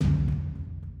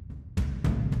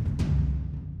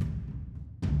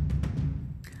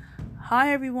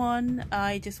Hi everyone,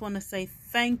 I just want to say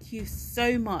thank you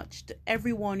so much to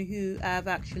everyone who have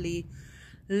actually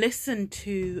listened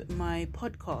to my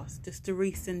podcast, just the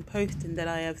recent posting that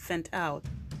I have sent out.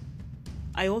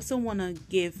 I also want to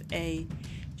give a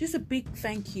big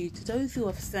thank you to those who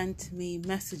have sent me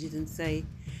messages and say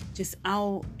just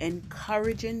how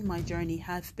encouraging my journey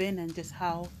has been and just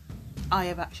how I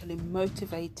have actually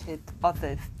motivated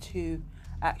others to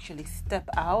actually step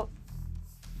out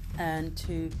and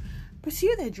to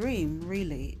pursue their dream.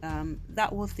 Really,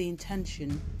 that was the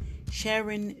intention.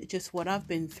 Sharing just what I've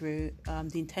been through,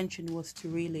 the intention was to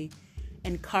really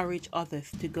encourage others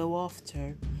to go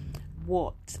after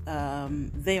what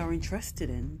they are interested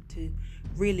in, to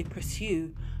really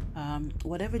pursue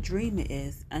whatever dream it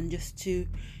is, and just to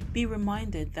be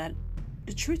reminded that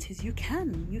the truth is you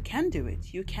can do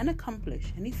it. You can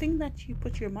accomplish anything that you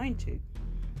put your mind to.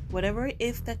 Whatever it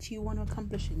is that you want to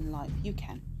accomplish in life, you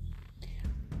can.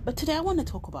 But today I want to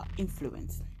talk about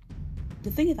influence.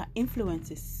 The thing is that influence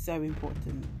is so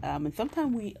important, and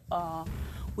sometimes we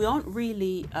aren't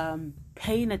really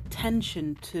paying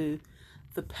attention to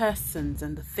the persons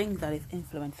and the things that is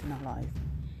influencing our life.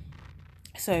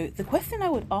 So the question I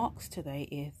would ask today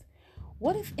is,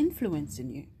 what is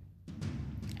influencing you?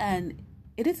 And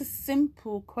it is a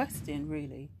simple question,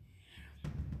 really,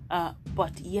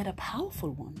 but yet a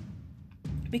powerful one,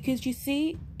 because you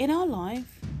see, in our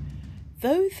life,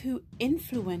 those who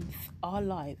influence our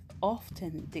life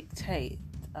often dictate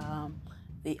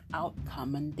the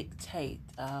outcome and dictate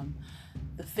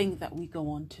the things that we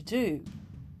go on to do.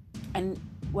 And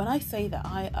when I say that,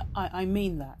 I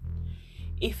mean that.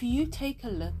 If you take a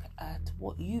look at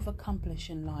what you've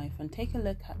accomplished in life and take a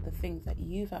look at the things that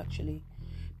you've actually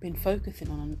been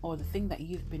focusing on or the thing that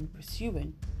you've been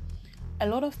pursuing, a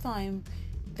lot of time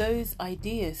those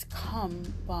ideas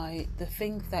come by the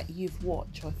things that you've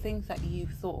watched or things that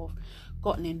you've sort of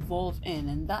gotten involved in,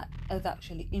 and that has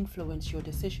actually influenced your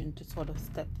decision to sort of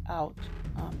step out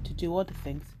to do other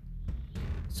things.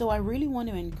 So I really want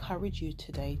to encourage you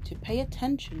today to pay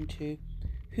attention to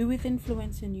who is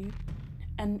influencing you,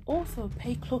 and also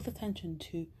pay close attention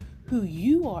to who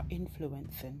you are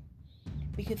influencing,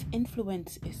 because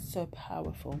influence is so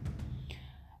powerful.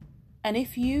 And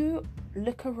if you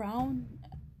look around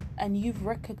and you've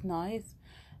recognized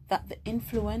that the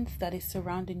influence that is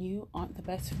surrounding you aren't the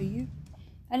best for you,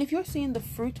 and if you're seeing the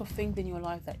fruit of things in your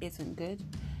life that isn't good,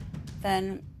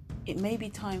 then it may be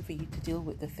time for you to deal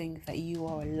with the things that you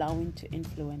are allowing to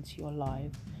influence your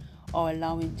life or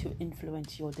allowing to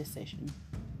influence your decision.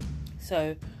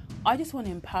 So I just want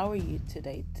to empower you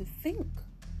today to think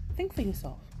for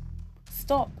yourself.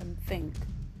 Stop and think.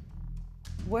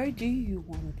 Where do you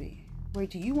want to be? Where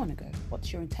do you want to go?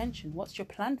 What's your intention? What's your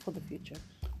plan for the future?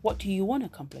 What do you want to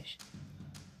accomplish?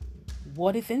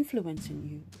 What is influencing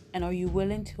you? And are you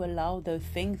willing to allow those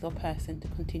things or person to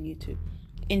continue to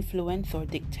influence or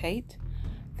dictate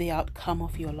the outcome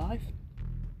of your life?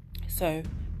 So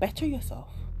better yourself.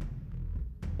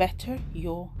 Better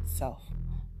yourself.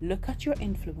 Look at your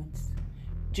influence.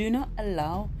 Do not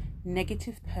allow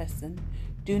negative person.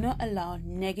 Do not allow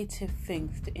negative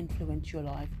things to influence your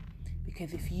life.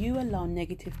 Because if you allow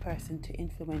negative person to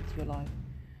influence your life,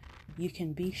 you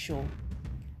can be sure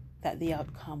that the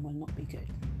outcome will not be good.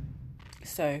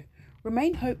 So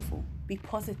remain hopeful, be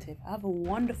positive, have a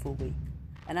wonderful week.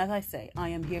 And as I say, I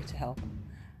am here to help.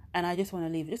 And I just want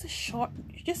to leave just a short,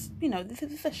 this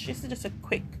is just a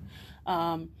quick,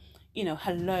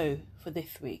 hello for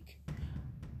this week.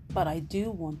 But I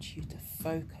do want you to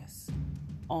focus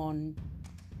on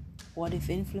what is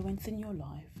influencing your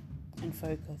life and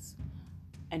focus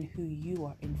and who you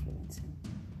are influencing.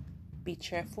 Be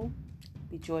cheerful,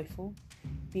 be joyful,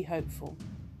 be hopeful,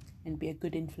 and be a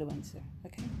good influencer,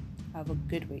 okay? Have a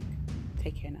good week.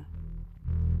 Take care now.